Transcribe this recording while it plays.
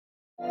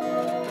Hey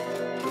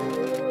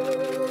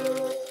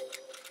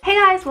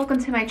guys, welcome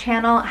to my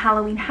channel,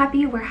 Halloween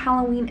Happy, where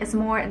Halloween is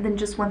more than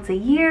just once a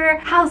year.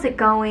 How's it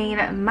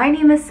going? My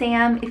name is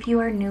Sam, if you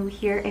are new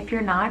here. If you're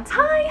not,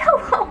 hi,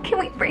 hello, can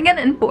we bring it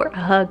in for a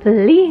hug,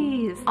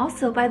 please?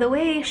 Also, by the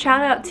way,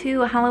 shout out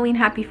to Halloween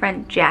Happy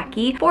friend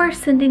Jackie for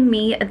sending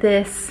me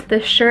this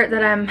shirt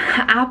that I'm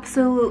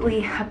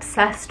absolutely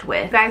obsessed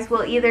with. You guys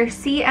will either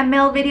see a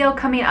mail video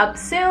coming up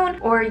soon,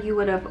 or you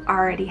would have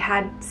already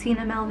seen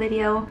a mail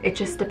video. It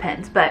just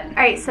depends. But all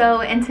right,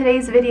 so in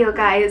today's video,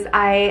 guys,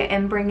 I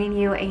am bringing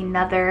you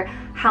another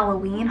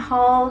Halloween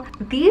haul.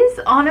 These,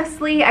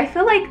 honestly, I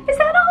feel like, is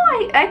that all?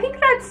 I think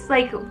that's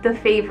like the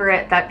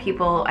favorite that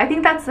people, I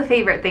think that's the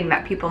favorite thing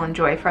that people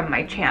enjoy from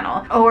my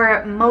channel,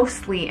 or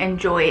mostly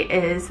enjoy,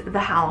 is the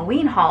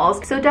Halloween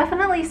hauls. So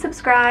definitely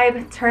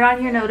subscribe, turn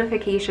on your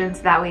notifications,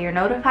 that way you're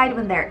notified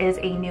when there is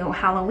a new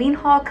Halloween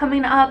haul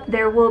coming up.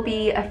 There will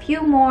be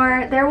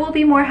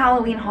more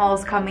Halloween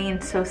hauls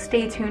coming, so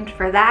stay tuned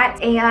for that.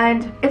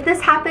 And if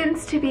this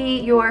happens to be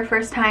your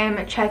first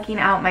time checking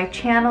out my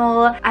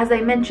channel, as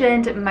I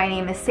mentioned, my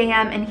name is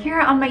Sam, and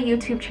here on my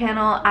YouTube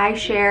channel I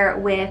share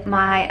with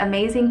my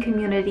amazing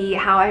community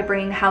how I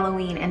bring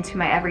Halloween into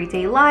my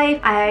everyday life.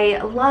 I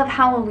love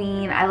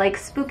Halloween, I like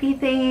spooky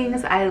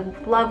things, I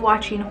love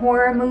watching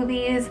horror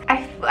movies.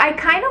 I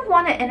kind of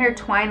want to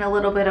intertwine a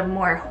little bit of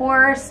more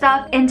horror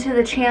stuff into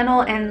the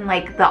channel in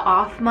like the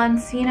off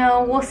months, you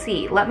know, we'll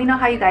see. Let me know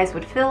how you guys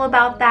would feel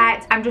about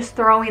that. I'm just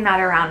throwing that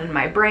around in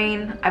my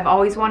brain. I've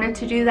always wanted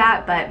to do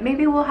that, but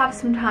maybe we'll have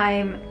some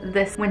time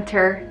this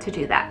winter to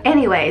do that.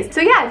 Anyways,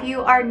 so yeah, if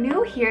you are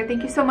new here,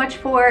 thank you so much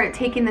for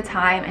taking the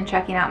time and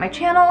checking out my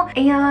channel.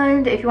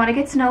 And if you want to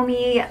get to know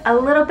me a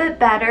little bit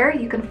better,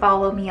 you can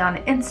follow me on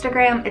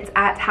Instagram. It's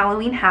at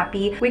Halloween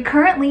Happy. We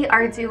currently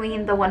are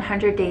doing the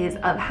 100 days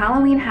of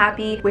Halloween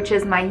Happy, which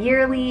is my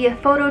yearly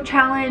photo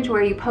challenge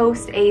where you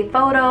post a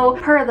photo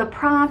per the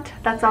prompt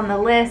that's on the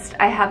list.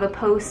 I have a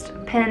post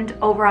pinned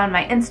over on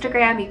my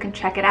Instagram. You can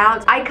check it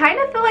out. I kind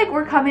of feel like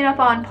we're coming up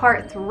on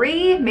part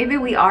 3. Maybe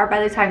we are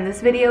by the time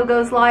this video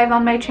goes live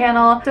on my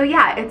channel. So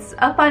yeah, it's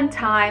a fun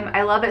time.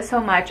 I love it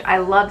so much. I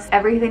love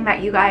everything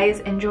that you guys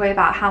enjoy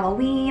about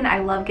Halloween. I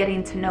love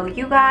getting to know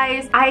you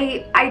guys.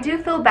 I do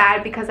feel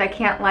bad because I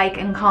can't like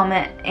and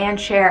comment and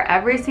share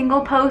every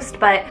single post,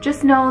 but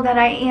just know that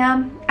I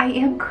am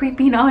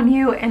creeping on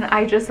you, and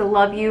I just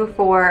love you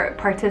for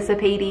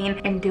participating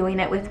and doing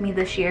it with me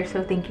this year,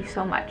 so thank you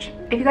so much.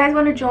 If you guys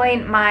want to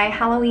join my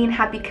Halloween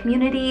Happy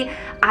community,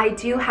 I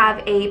do have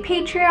a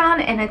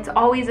Patreon, and it's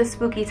always a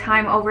spooky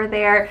time over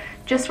there.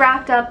 Just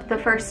wrapped up the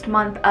first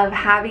month of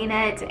having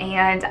it,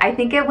 and I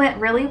think it went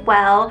really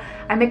well.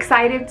 I'm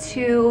excited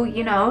to,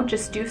 you know,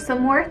 just do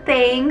some more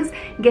things,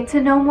 get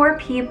to know more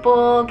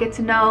people, get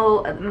to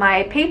know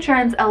my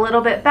patrons a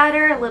little bit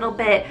better, a little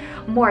bit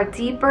more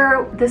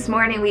deeper. This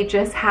morning we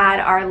just had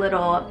our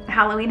little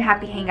Halloween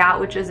Happy hangout,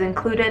 which is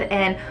included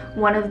in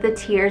one of the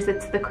tiers.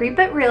 It's the Creep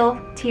It Real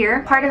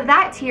tier. Part of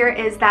that tier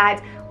is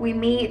that we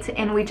meet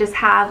and we just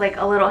have like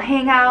a little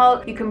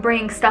hangout. You can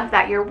bring stuff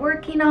that you're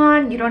working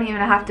on. You don't even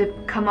have to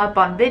come up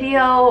on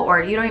video,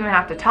 or you don't even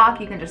have to talk.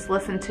 You can just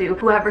listen to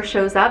whoever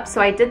shows up. So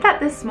I did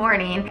that this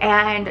morning,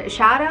 and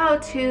shout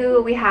out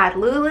to, we had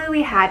Lulu,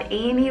 we had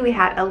Amy, we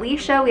had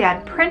Alicia, we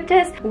had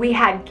Prentice, we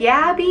had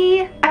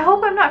Gabby. I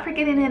hope I'm not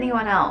forgetting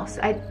anyone else.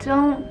 I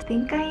don't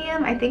think I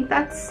am. I think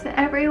that's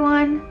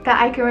everyone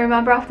that I can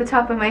remember off the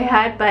top of my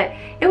head, but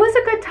it was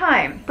a good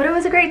time. But it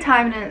was a great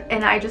time,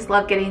 and I just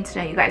love getting to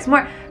know you guys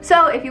more.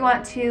 So if you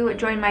want to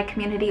join my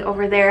community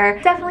over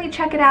there, definitely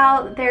check it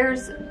out.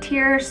 There's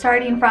tiers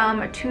starting from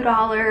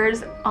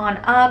 $2 on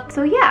up.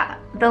 So yeah,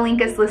 the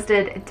link is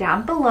listed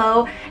down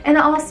below. And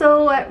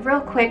also, real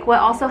quick, what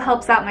also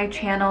helps out my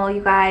channel,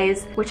 you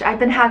guys, which I've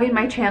been having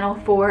my channel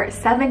for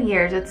 7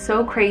 years, it's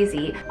so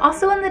crazy.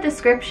 Also in the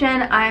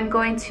description, I'm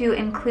going to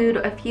include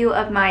a few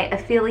of my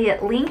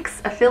affiliate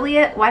links.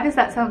 Affiliate? Why does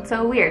that sound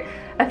so weird?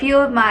 A few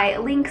of my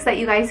links that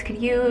you guys could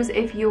use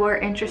if you are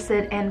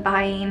interested in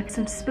buying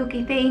some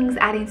spooky things,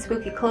 adding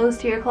spooky clothes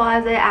to your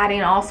closet,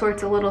 adding all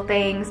sorts of little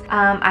things.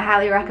 I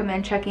highly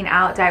recommend checking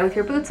out Die With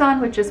Your Boots On,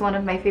 which is one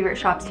of my favorite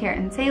shops here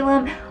in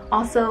Salem.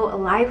 Also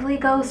Lively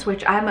Ghost,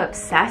 which I'm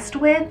obsessed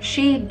with.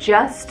 She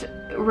just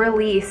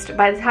released,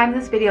 by the time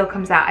this video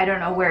comes out, I don't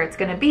know where it's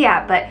gonna be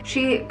at, but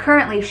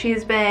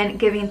she's been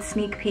giving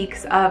sneak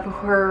peeks of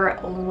her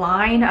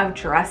line of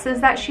dresses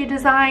that she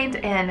designed,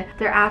 and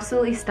they're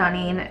absolutely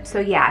stunning.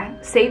 So yeah,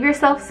 save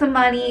yourself some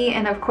money,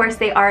 and of course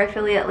they are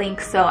affiliate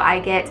links, so I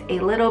get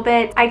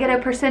a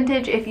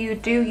percentage if you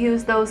do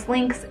use those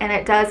links, and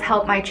it does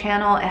help my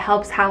channel. It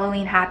helps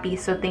Halloween Happy,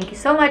 so thank you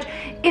so much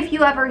if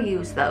you ever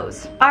use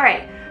those. All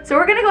right, so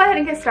we're gonna go ahead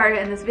and get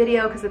started in this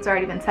video because it's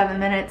already been 7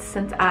 minutes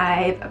since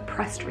I've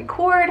pressed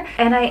record,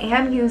 and I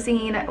am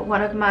using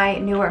one of my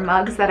newer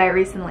mugs that I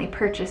recently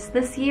purchased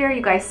this year.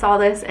 You guys saw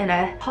this in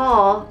a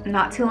haul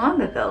not too long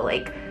ago,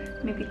 like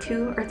maybe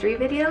 2 or 3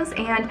 videos,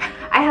 and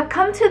I have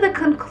come to the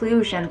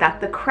conclusion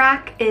that the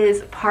crack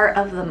is part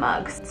of the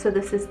mugs. So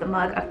this is the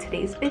mug of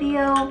today's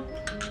video.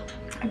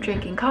 I'm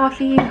drinking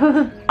coffee.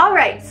 All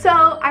right, so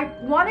I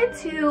wanted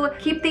to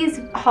keep these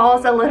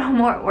hauls a little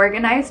more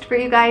organized for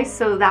you guys,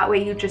 so that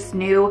way you just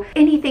knew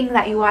anything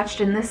that you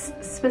watched in this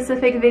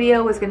specific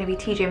video was going to be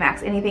TJ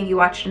Maxx, anything you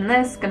watched in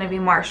this going to be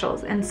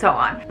Marshalls, and so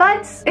on.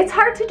 But it's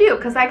hard to do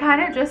because I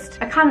kind of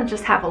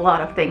just have a lot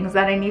of things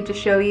that I need to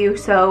show you.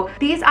 So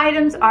these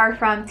items are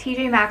from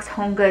TJ Maxx,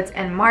 HomeGoods,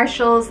 and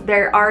Marshalls.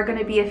 There are going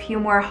to be a few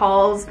more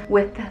hauls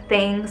with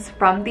things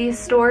from these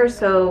stores,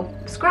 so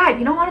subscribe,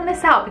 you don't want to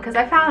miss out, because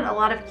I found a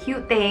lot of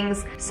cute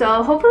things.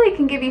 So hopefully I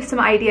can give you some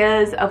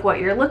ideas of what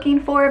you're looking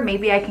for.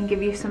 Maybe I can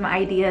give you some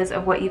ideas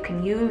of what you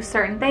can use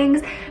certain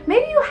things.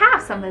 Maybe you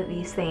have some of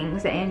these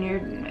things and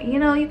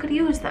you could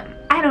use them.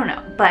 I don't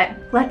know, but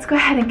let's go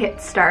ahead and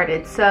get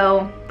started.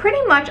 So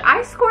pretty much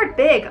I scored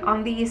big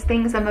on these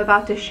things I'm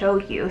about to show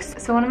you.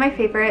 So one of my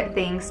favorite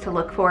things to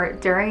look for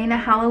during a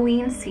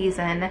Halloween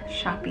season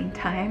shopping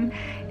time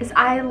is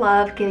I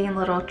love getting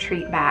little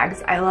treat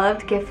bags. I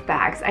loved gift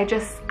bags.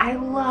 I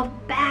love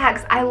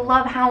bags. I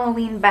love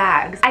Halloween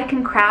bags. I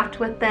can craft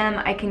with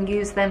them. I can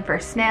use them for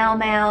snail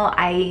mail.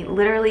 I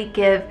literally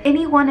give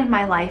anyone in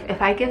my life,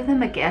 if I give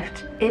them a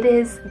gift, it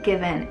is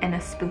given in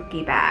a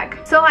spooky bag.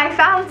 So I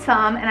found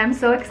some and I'm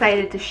so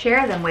excited to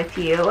share them with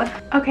you.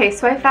 Okay,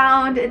 so I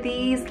found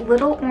these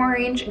little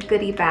orange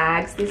goodie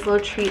bags, these little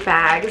treat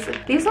bags.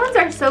 These ones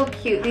are so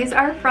cute. These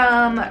are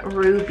from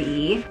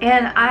Ruby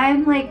and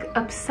I'm like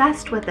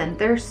obsessed with them.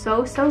 They're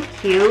so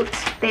cute.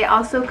 They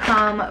also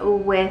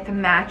come with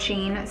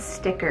matching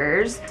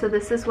stickers. So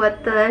this is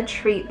what the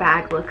treat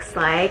bag looks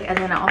like, and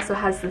then it also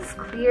has this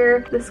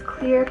clear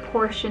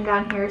portion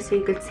down here so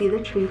you could see the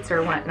treats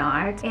or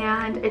whatnot,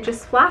 and it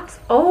just flaps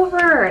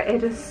over.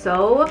 It is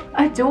so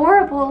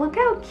adorable. Look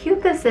how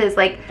cute this is.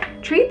 Like,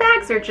 treat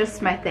bags are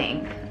just my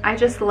thing. I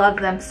just love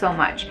them so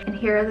much. And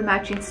here are the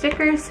matching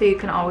stickers, so you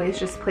can always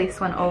just place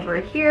one over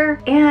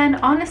here. And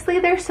honestly,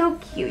 they're so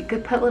cute. You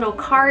could put little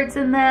cards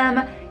in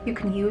them. You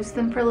can use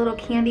them for little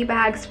candy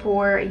bags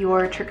for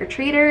your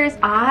trick-or-treaters.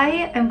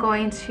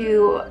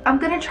 I'm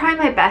gonna try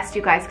my best,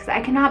 you guys, because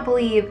I cannot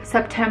believe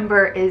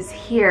September is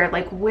here.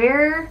 Like,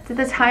 where did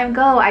the time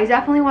go? I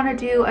definitely want to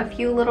do a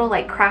few little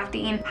like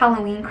crafting,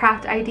 Halloween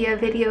craft idea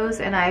videos,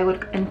 and I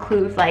would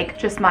include like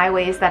just my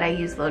ways that I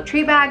use little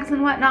tree bags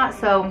and whatnot.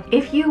 So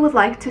if you would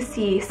like to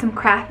see some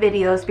craft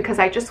videos, because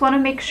I just want to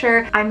make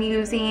sure I'm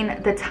using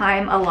the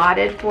time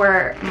allotted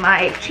for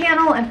my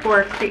channel and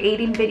for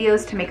creating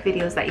videos to make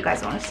videos that you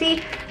guys want to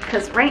see,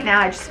 because right now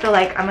I just feel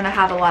like I'm gonna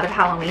have a lot of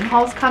Halloween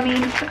hauls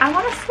coming. I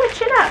want to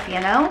switch it up, you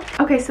know?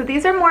 Okay, so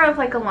these are more of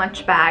like a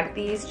lunch bag.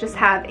 These just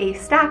have a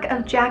stack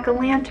of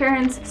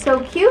jack-o'-lanterns. So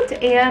cute,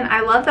 and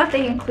I love that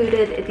they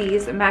included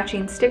these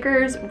matching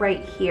stickers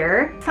right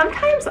here.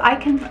 Sometimes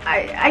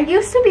I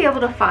used to be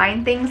able to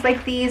find things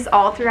like these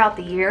all throughout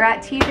the year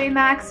at TJ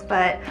Maxx,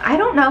 but I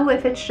don't know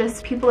if it's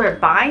just people are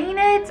buying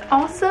it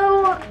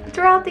also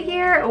throughout the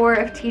year, or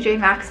if TJ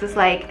Maxx is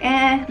like,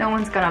 no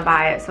one's gonna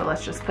buy it, so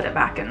let's just put it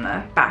back in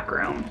the back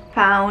room.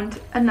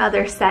 Found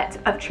another set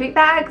of treat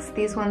bags.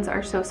 These ones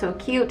are so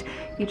cute.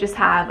 You just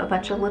have a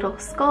bunch of little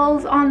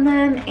skulls on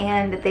them,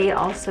 and they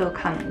also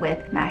come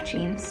with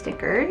matching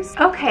stickers.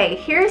 Okay,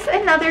 here's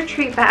another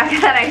treat bag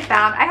that I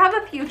found. I have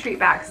a few treat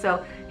bags,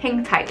 so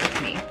hang tight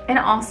with me. And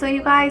also,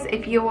 you guys,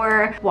 if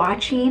you're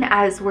watching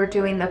as we're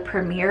doing the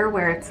premiere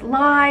where it's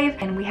live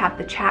and we have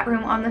the chat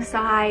room on the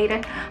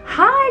side,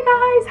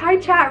 hi guys, hi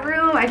chat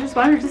room. I just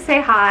wanted to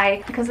say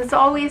hi because it's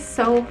always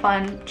so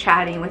fun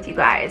chatting with you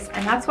guys,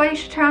 and that's why you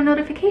should turn on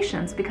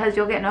notifications, because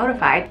you'll get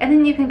notified, and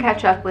then you can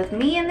catch up with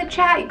me in the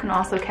chat. You can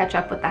also catch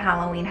up with the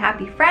Halloween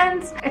happy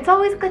friends. It's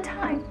always a good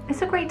time.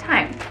 It's a great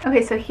time.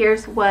 Okay, so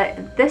here's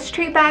what this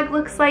treat bag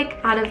looks like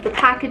out of the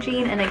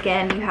packaging, and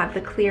again, you have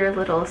the clear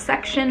little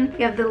section.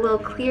 You have the little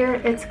clear,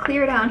 it's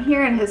clear down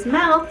here in his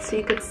mouth, so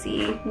you could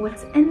see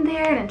what's in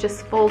there, and it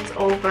just folds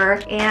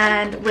over.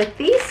 And with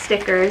these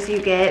stickers,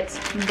 you get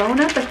Bon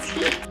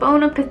Appetit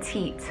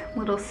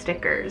little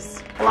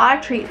stickers. A lot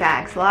of treat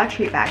bags,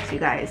 you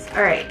guys.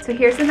 All right, so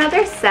here's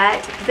another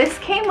set. This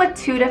came with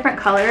 2 different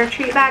color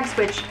treat bags,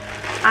 which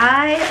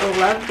I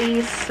love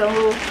these so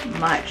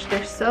much.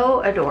 They're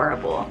so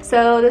adorable.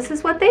 So this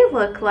is what they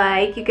look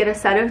like. You get a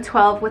set of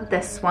 12 with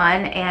this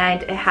one,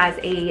 and it has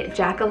a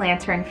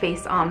jack-o'-lantern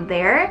face on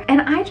there.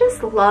 And I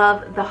just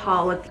love the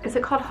is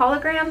it called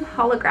hologram?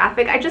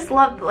 Holographic? I just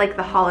love like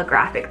the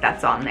holographic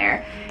that's on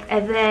there.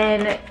 And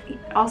then it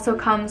also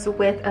comes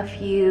with a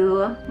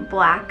few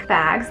black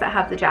bags that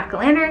have the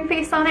jack-o'-lantern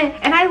face on it.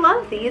 And I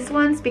love these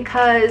ones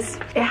because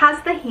it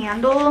has the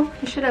handle.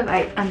 I should have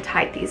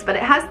untied these, but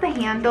it has the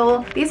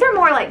handle. These are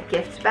more like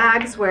gift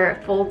bags where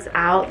it folds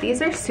out.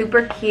 These are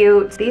super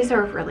cute. These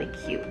are really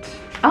cute.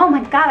 Oh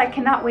my god, I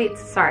cannot wait.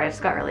 Sorry, I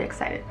just got really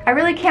excited. I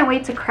really can't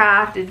wait to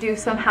craft, to do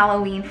some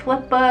Halloween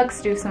flip books,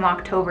 do some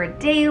October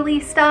daily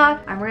stuff.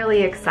 I'm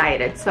really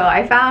excited. So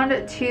I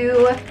found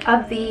 2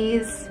 of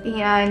these,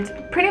 and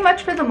pretty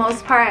much for the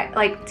most part,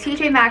 like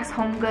TJ Maxx,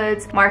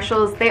 HomeGoods,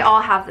 Marshalls, they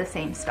all have the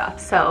same stuff.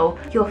 So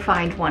you'll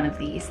find one of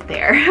these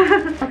there.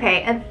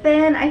 Okay, and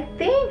then I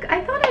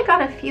thought I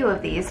got a few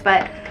of these,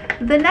 but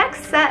The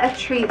next set of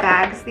treat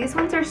bags, these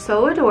ones are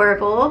so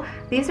adorable.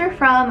 These are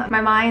from My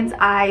Mind's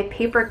Eye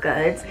Paper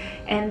Goods,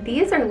 and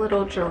these are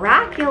little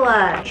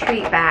Dracula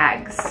treat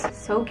bags.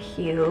 So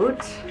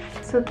cute.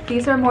 So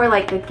these are more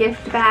like a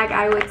gift bag,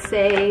 I would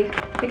say.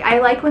 Like, I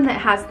like when it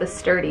has the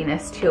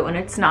sturdiness too, and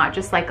it's not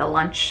just like a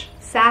lunch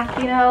sack,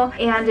 you know,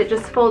 and it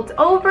just folds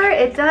over.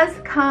 It does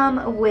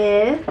come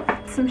with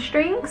some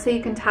string, so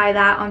you can tie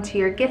that onto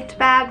your gift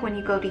bag when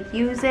you go to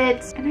use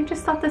it. And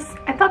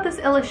I thought this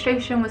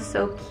illustration was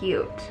so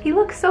cute. He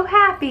looks so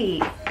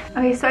happy.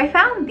 Okay, so I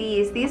found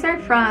these. These are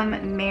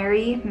from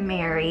Mary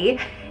Mary,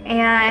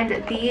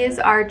 and these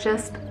are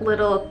just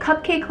little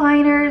cupcake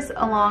liners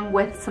along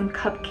with some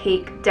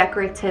cupcake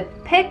decorative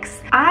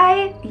picks.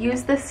 I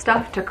use this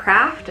stuff to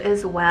craft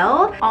as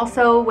well,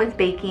 also with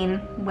baking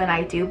when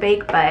I do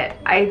bake, but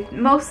I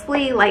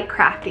mostly like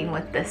crafting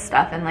with this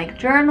stuff and like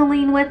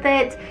journaling with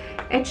it.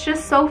 It's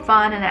just so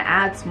fun and it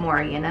adds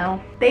more, you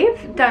know?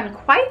 They've done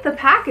quite the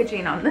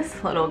packaging on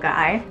this little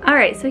guy. All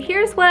right, so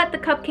here's what the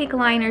cupcake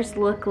liners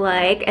look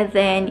like. And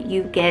then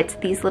you get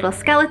these little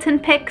skeleton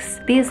picks,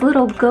 these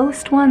little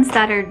ghost ones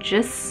that are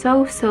just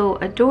so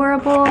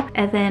adorable.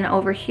 And then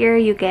over here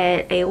you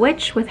get a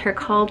witch with her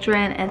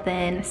cauldron and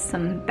then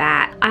some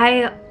bat.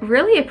 I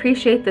really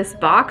appreciate this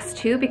box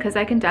too, because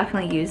I can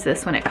definitely use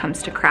this when it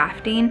comes to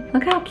crafting.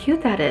 Look how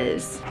cute that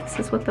is. This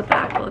is what the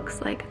back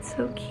looks like. It's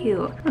so cute.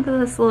 Look at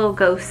this little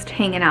ghost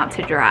hanging out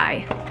to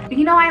dry.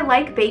 You know, I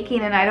like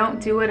baking and I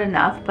don't do it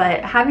enough,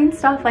 but having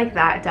stuff like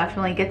that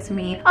definitely gets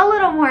me a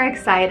little more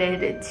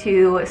excited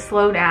to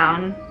slow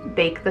down,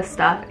 bake the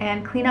stuff,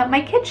 and clean up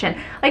my kitchen.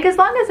 Like, as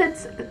long as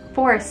it's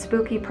for a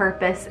spooky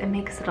purpose, it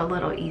makes it a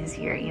little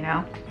easier, you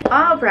know?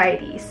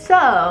 Alrighty,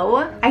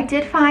 so I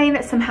did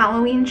find some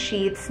Halloween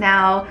sheets.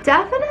 Now,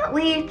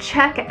 definitely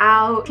check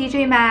out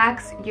TJ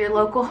Maxx, your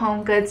local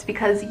HomeGoods,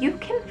 because you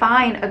can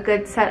find a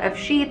good set of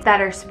sheets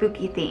that are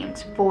spooky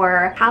themed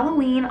for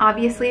Halloween,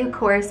 obviously, of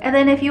course. And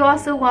then if you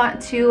also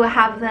want to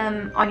have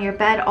them on your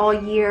bed all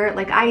year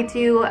like I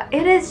do,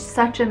 it is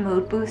such a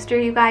mood booster,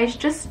 you guys.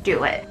 Just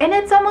do it. And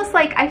it's almost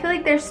like, I feel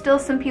like there's still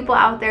some people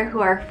out there who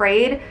are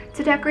afraid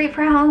to decorate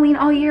for Halloween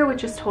all year,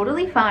 which is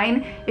totally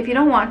fine. If you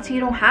don't want to, you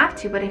don't have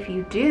to, but if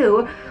you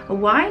do,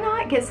 why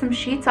not get some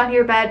sheets on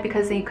your bed,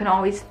 because then you can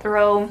always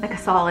throw like a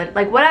solid,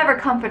 like whatever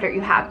comforter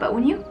you have. But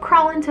when you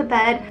crawl into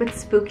bed with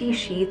spooky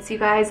sheets, you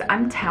guys,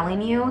 I'm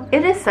telling you,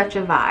 it is such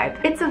a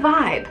vibe. It's a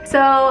vibe. So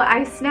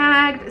I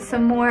snagged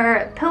some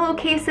more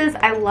pillowcases.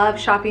 I love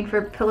shopping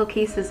for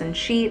pillowcases and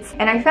sheets,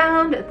 and I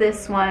found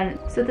this one.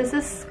 So this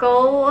is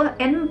Skull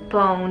and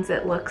Bones,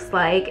 it looks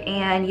like,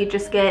 and you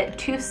just get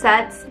two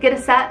sets. Get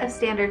a set of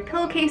standard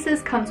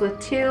pillowcases, comes with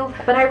two,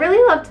 but I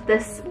really loved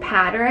this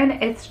pattern.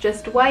 It's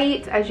just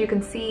white, as you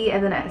can see,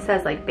 and then it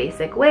says like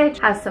basic witch,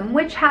 has some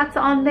witch hats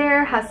on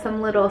there, has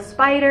some little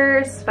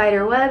spiders,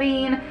 spider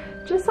webbing,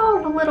 just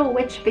all the little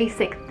witch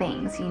basic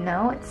things, you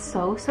know? It's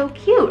so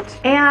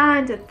cute.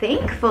 And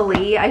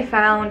thankfully I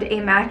found a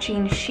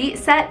matching sheet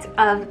set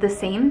of the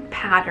same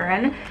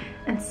pattern,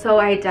 and so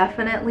I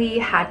definitely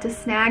had to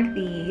snag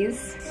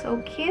these.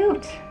 So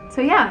cute. So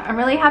yeah, I'm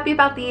really happy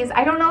about these.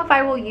 I don't know if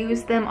I will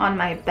use them on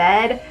my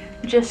bed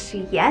just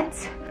yet,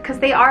 because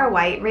they are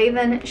white.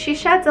 Raven, she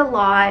sheds a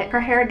lot. Her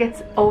hair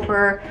gets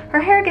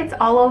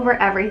all over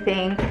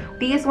everything.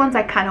 These ones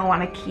I kind of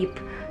want to keep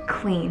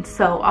clean,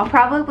 so I'll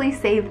probably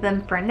save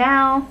them for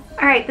now.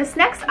 All right, this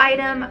next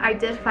item I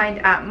did find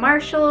at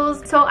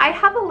Marshall's. So I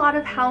have a lot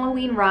of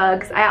Halloween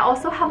rugs. I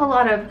also have a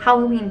lot of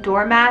Halloween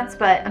doormats,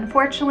 but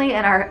unfortunately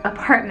in our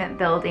apartment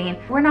building,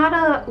 we're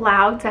not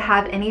allowed to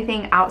have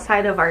anything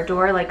outside of our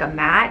door like a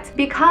mat,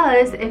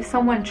 because if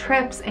someone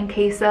trips in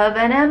case of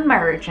an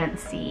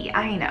emergency,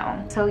 I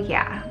know. So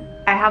yeah,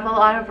 I have a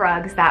lot of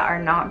rugs that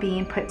are not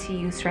being put to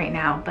use right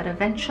now, but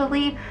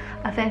eventually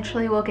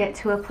we'll get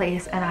to a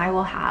place and I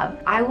will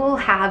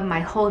have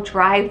my whole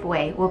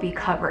driveway will be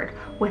covered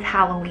with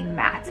Halloween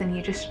mats, and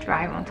you just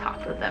drive on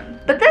top of them.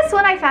 But this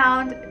one I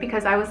found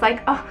because I was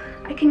like, oh,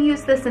 I can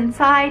use this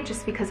inside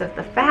just because of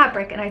the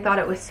fabric, and I thought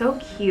it was so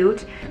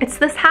cute. It's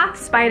this half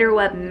spider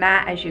web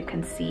mat, as you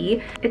can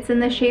see. It's in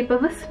the shape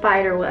of a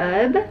spider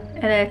web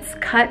and it's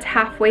cut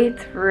halfway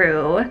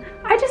through.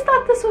 I just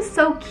thought this was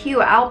so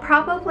cute. I'll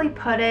probably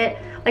put it,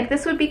 like,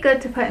 this would be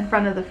good to put in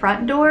front of the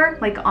front door,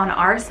 like on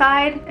our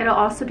side. It'll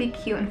also be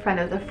cute in front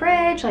of the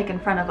fridge, like in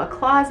front of a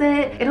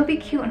closet. It'll be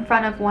cute in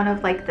front of one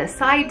of like the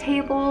side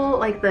table,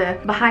 like the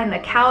behind the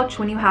couch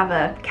when you have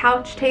a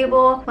couch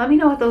table. Let me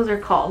know what those are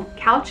called.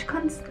 Couch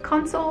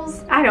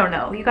consoles? I don't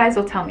know. You guys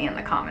will tell me in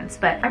the comments,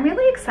 but I'm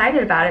really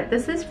excited about it.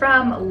 This is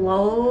from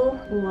Loy,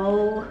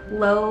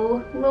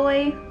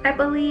 I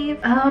believe.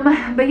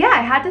 But yeah,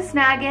 I had to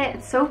snag it.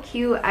 It's so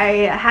cute.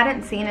 I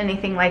hadn't seen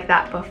anything like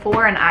that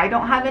before, and I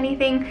don't have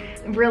anything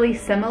something really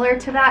similar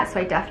to that, so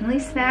I definitely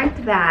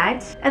snagged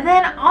that. And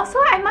then also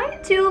I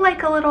might do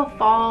like a little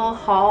fall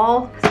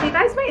haul, so you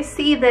guys might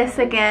see this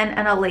again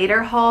in a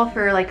later haul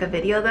for like a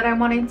video that I'm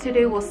wanting to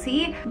do, we'll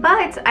see.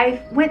 But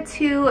I went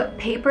to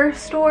Paper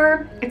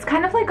Store. It's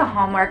kind of like a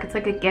Hallmark, it's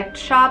like a gift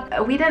shop.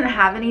 We didn't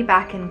have any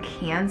back in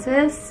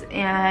Kansas,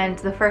 and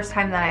the first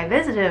time that I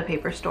visited a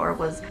Paper Store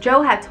was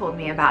Joe had told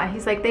me about it.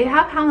 He's like, they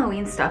have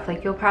Halloween stuff,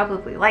 like you'll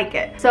probably like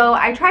it. So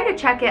I try to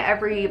check it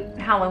every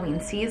Halloween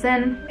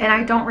season, and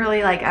I don't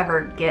really like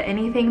ever get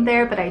anything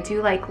there, but I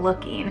do like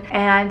looking.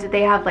 And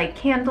they have like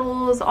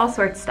candles, all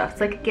sorts of stuff.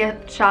 It's like a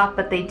gift shop,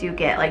 but they do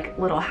get like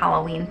little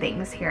Halloween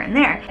things here and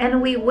there.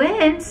 And we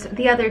went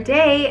the other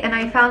day and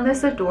I found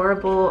this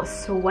adorable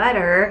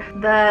sweater.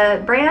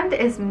 The brand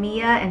is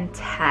Mia and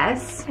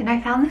Tess, and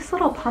I found this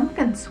little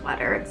pumpkin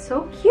sweater. It's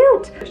so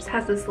cute. It just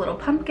has this little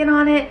pumpkin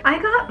on it.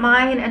 I got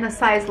mine in a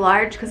size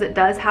large because it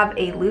does have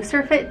a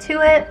looser fit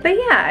to it. But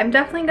yeah, I'm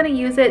definitely gonna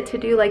use it to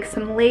do like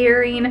some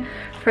layering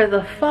for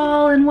the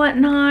fall and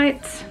whatnot.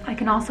 I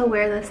can also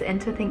wear this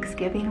into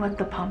Thanksgiving with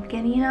the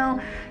pumpkin, you know,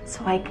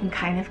 so I can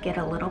kind of get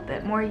a little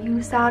bit more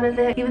use out of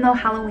it, even though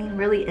Halloween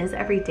really is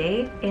every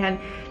day and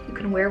you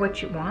can wear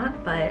what you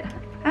want. But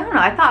I don't know,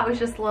 I thought it was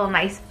just a little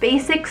nice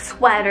basic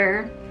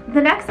sweater.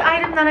 The next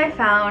item that I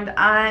found,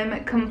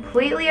 I'm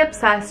completely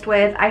obsessed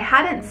with. I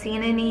hadn't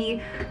seen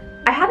any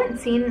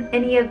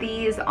of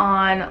these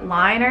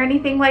online or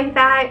anything like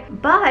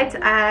that,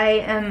 but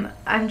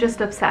I'm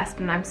just obsessed,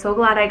 and I'm so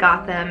glad I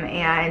got them.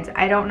 And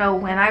I don't know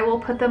when I will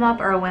put them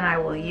up or when I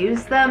will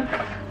use them,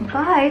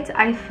 but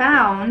I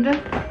found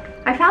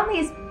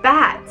these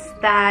bats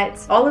that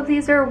all of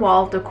these are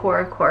wall decor.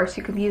 Of course,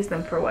 you can use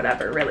them for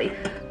whatever really,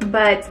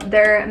 but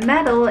they're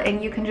metal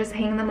and you can just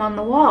hang them on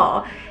the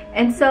wall.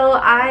 And so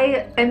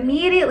I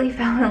immediately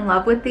fell in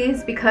love with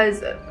these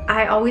because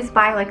I always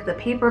buy like the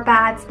paper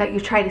bats that you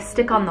try to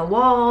stick on the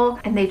wall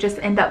and they just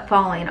end up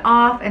falling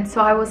off. And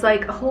so I was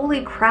like,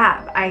 holy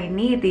crap, I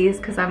need these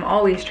because I'm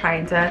always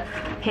trying to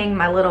hang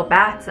my little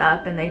bats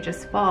up and they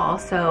just fall.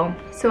 So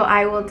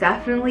I will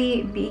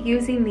definitely be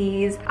using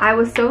these. I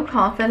was so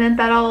confident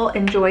that I'll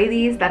enjoy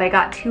these that I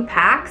got 2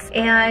 packs,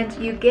 and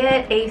you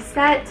get a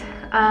set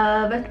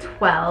of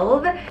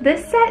 12.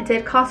 This set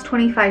did cost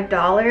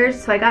 $25,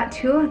 so I got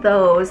 2 of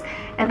those.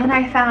 And then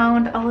I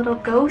found a little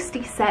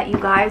ghosty set, you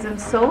guys. I'm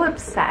so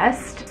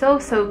obsessed.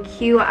 So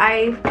cute.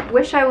 I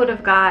wish I would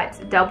have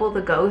got double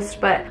the ghost,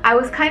 but I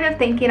was kind of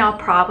thinking I'll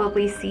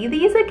probably see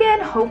these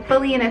again,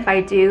 hopefully, and if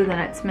I do, then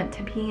it's meant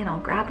to be and I'll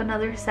grab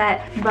another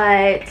set.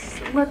 But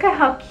look at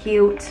how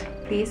cute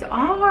these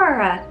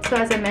are. So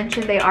as I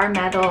mentioned, they are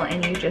metal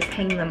and you just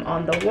hang them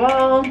on the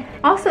wall.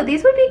 Also,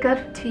 these would be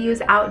good to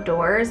use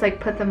outdoors, like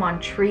put them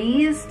on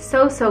trees.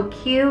 So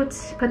cute.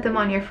 Put them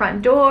on your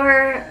front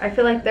door. I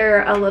feel like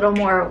they're a little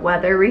more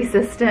weather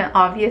resistant,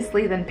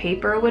 obviously, than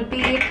paper would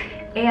be.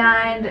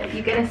 And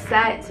you get a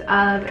set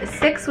of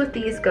 6 with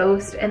these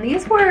ghosts, and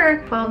these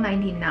were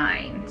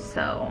 $12.99,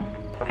 so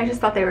I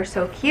just thought they were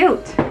so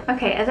cute.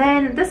 Okay, and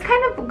then this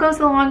kind of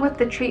goes along with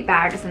the treat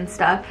bags and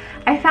stuff.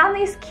 I found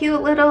these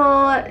cute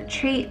little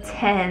treat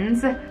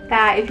tins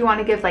that if you want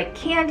to give like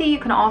candy, you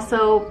can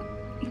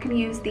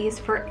use these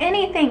for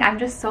anything. I'm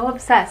just so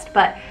obsessed.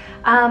 But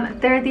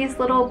they're these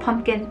little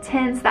pumpkin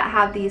tins that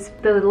have the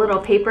little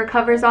paper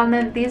covers on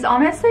them. These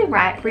honestly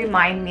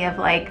remind me of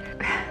like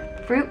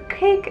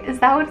fruitcake, is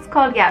that what it's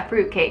called? Yeah,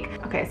 fruitcake.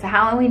 Okay, it's a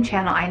Halloween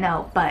channel, I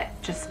know, but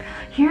just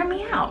hear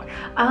me out.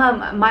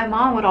 My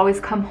mom would always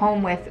come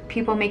home with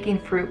people making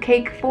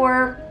fruitcake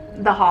for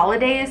the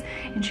holidays,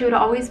 and she would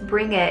always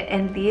bring it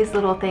in these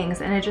little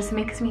things, and it just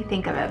makes me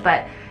think of it.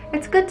 But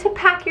it's good to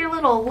pack your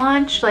little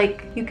lunch.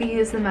 Like, you could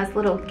use them as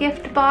little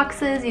gift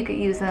boxes, you could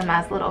use them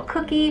as little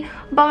cookie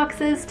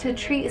boxes to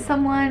treat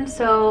someone.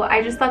 So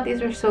I just thought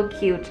these were so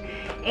cute,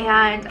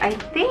 and I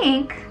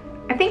think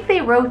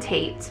they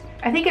rotate.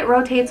 I think it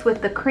rotates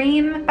with the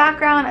cream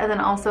background and then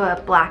also a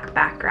black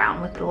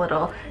background with the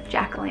little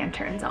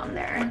jack-o'-lanterns on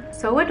there.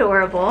 So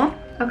adorable.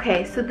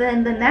 Okay, so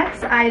then the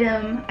next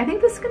item, I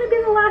think this is gonna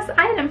be the last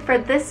item for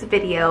this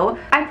video.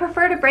 I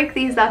prefer to break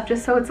these up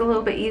just so it's a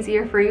little bit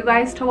easier for you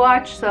guys to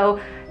watch, so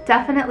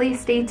definitely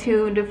stay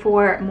tuned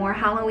for more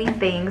Halloween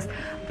things.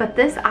 But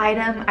this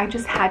item, I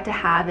just had to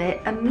have it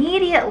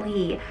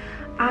immediately.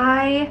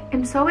 I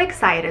am so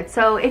excited.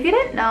 So if you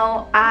didn't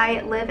know, I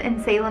live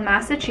in Salem,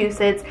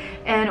 Massachusetts,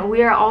 and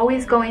we are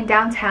always going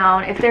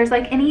downtown. If there's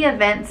like any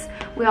events,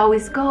 we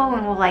always go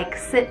and we'll like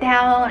sit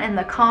down in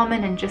the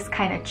common and just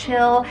kind of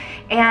chill.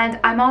 And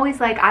I'm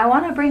always like, I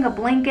want to bring a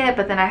blanket,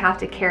 but then I have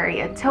to carry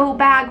a tote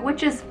bag,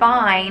 which is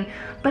fine.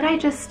 But I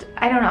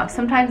don't know,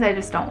 sometimes I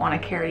just don't want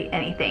to carry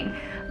anything.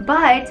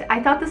 But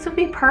I thought this would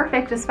be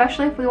perfect,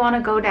 especially if we want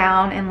to go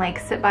down and like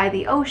sit by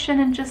the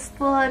ocean and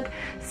just look,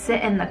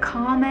 sit in the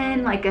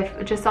common, like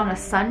if just on a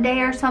Sunday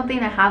or something,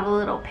 and have a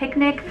little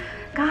picnic.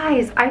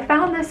 Guys, I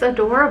found this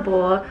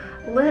adorable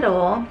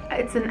little,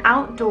 it's an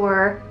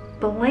outdoor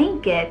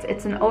blanket.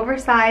 It's an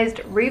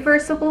oversized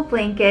reversible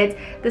blanket.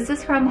 This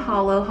is from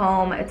Hollow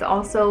Home. It's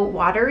also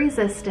water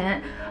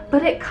resistant,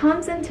 but it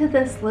comes into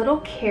this little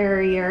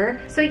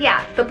carrier. So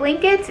yeah, the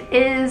blanket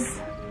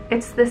is,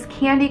 it's this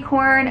candy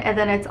corn, and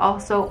then it's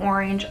also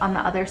orange on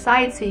the other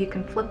side, so you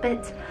can flip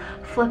it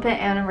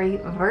and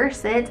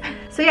reverse it.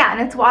 So yeah,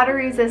 and it's water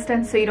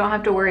resistant, so you don't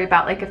have to worry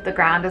about like if the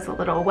ground is a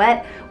little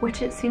wet,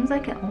 which it seems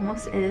like it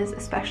almost is,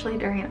 especially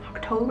during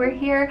October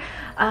here.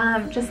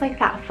 Just like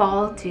that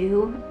fall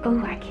dew.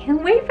 Oh, I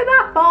can't wait for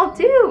that fall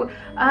dew.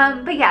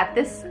 But yeah,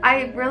 this,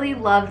 I really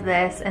love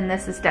this, and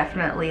this is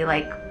definitely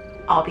like,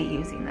 I'll be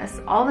using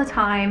this all the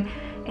time.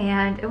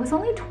 And it was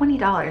only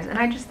 $20, and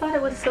I just thought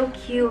it was so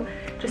cute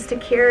just to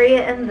carry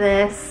it in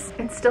this.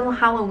 It's still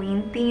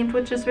Halloween themed,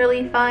 which is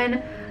really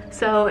fun.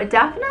 So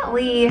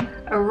definitely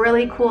a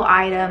really cool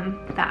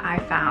item that I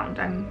found.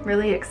 I'm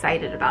really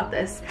excited about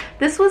this.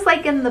 This was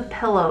like in the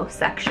pillow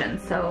section,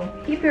 so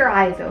keep your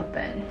eyes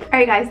open. All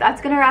right guys, that's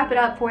gonna wrap it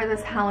up for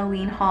this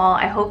Halloween haul.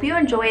 I hope you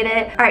enjoyed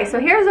it. All right, so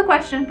here's a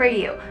question for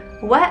you.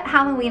 What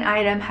Halloween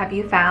item have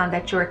you found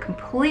that you're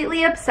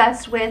completely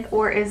obsessed with,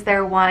 or is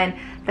there one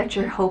that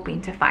you're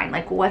hoping to find?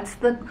 Like what's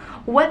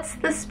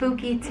the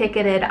spooky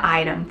ticketed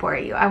item for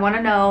you? I want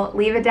to know.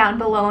 Leave it down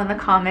below in the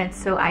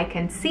comments so I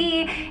can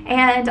see.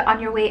 And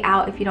on your way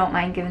out, if you don't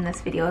mind giving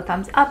this video a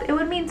thumbs up, it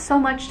would mean so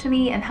much to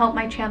me and help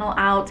my channel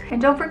out.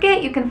 And don't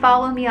forget, you can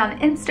follow me on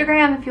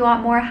Instagram if you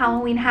want more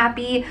Halloween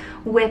happy.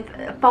 With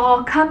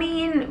fall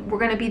coming, we're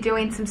going to be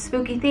doing some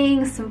spooky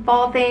things, some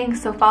fall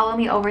things, so follow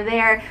me over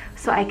there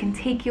so I can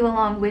take you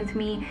along with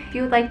me. If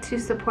you would like to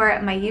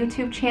support my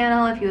YouTube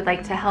channel, if you would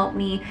like to help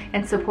me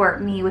and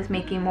support me with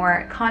making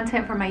more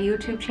content for my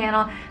YouTube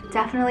channel,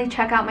 definitely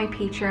check out my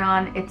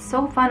Patreon. It's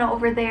so fun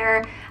over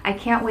there. I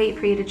can't wait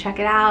for you to check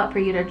it out, for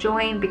you to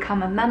join,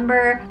 become a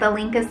member. The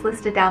link is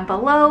listed down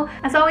below.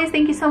 As always,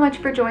 thank you so much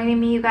for joining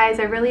me, you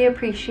guys. I really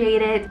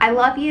appreciate it. I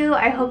love you.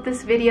 I hope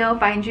this video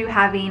finds you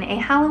having a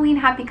Halloween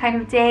happy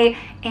kind of day,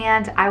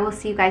 and I will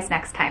see you guys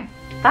next time.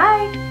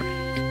 Bye!